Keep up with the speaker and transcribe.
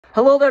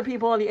Hello there,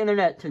 people on the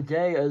internet.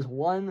 Today is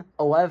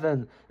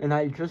 1/11, and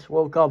I just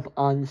woke up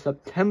on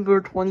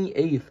September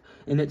 28th,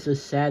 and it's a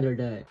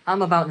Saturday.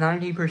 I'm about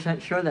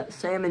 90% sure that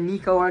Sam and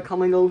Nico are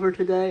coming over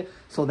today,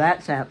 so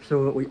that's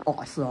absolutely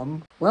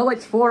awesome. Well,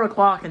 it's 4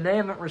 o'clock, and they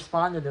haven't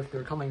responded if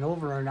they're coming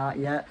over or not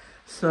yet,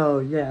 so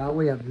yeah,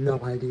 we have no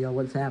idea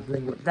what's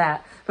happening with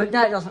that, but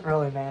that doesn't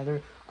really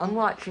matter. I'm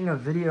watching a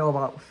video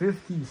about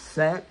 50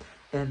 Cent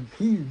and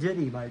P.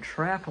 Diddy by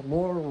Trap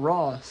Lord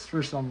Ross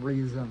for some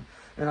reason.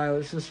 And I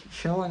was just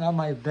chilling on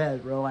my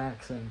bed,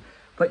 relaxing.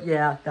 But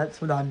yeah,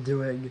 that's what I'm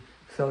doing.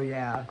 So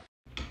yeah.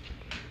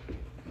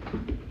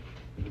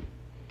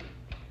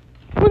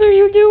 What are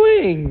you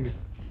doing?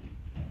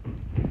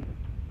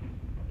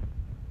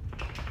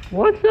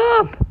 What's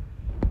up?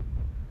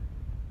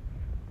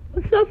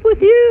 What's up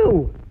with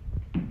you?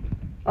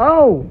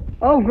 Oh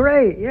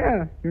great,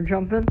 yeah, you're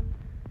jumping?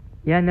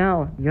 Yeah,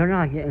 no, you're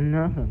not getting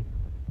nothing.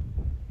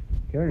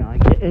 You're not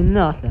getting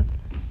nothing.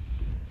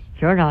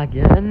 You're not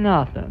getting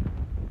nothing.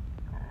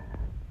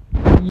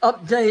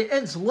 Update,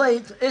 it's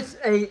late, it's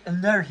 8,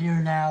 and they're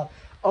here now.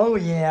 Oh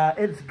yeah,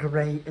 it's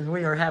great, and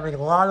we are having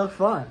a lot of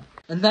fun.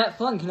 And that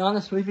fun can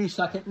honestly be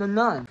second to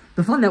none.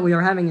 The fun that we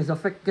are having is a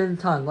frickin'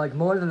 ton, like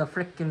more than a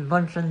frickin'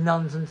 bunch of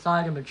nuns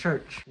inside of a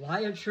church.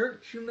 Why a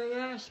church, you may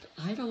ask?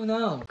 I don't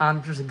know.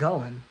 I'm just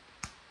going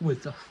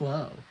with the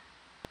flow.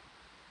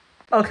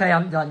 Okay,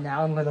 I'm done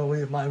now. I'm gonna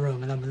leave my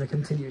room and I'm gonna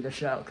continue the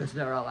show, because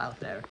they're all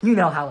out there. You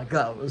know how it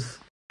goes.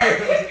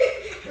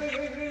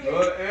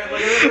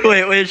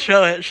 Wait,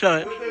 show it. Oh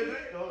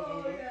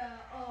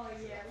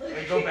yeah.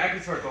 Hey, go back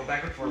and forth,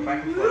 back and forth. Now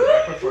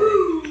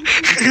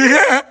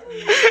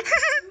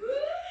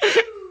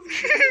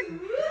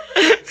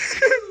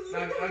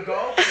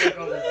go.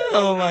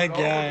 Oh my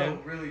god. Go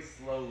really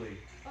slowly.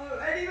 Oh,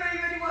 ready,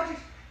 watch it.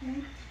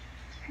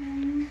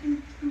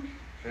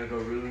 Now go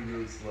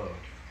really slow.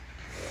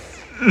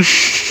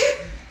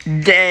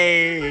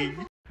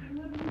 Dang.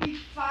 Literally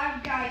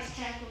 5 guys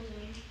tackled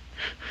me.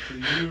 So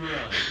you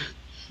run.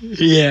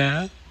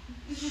 Yeah.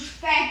 This is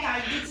fat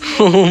guy.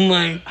 Oh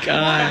my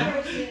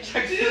god. 2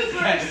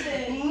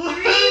 person.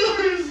 3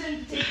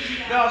 person taking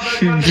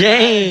down.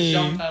 Dang.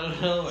 Jump out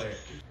of nowhere.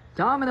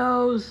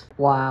 Dominoes.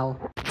 Wow.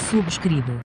 Subscribe.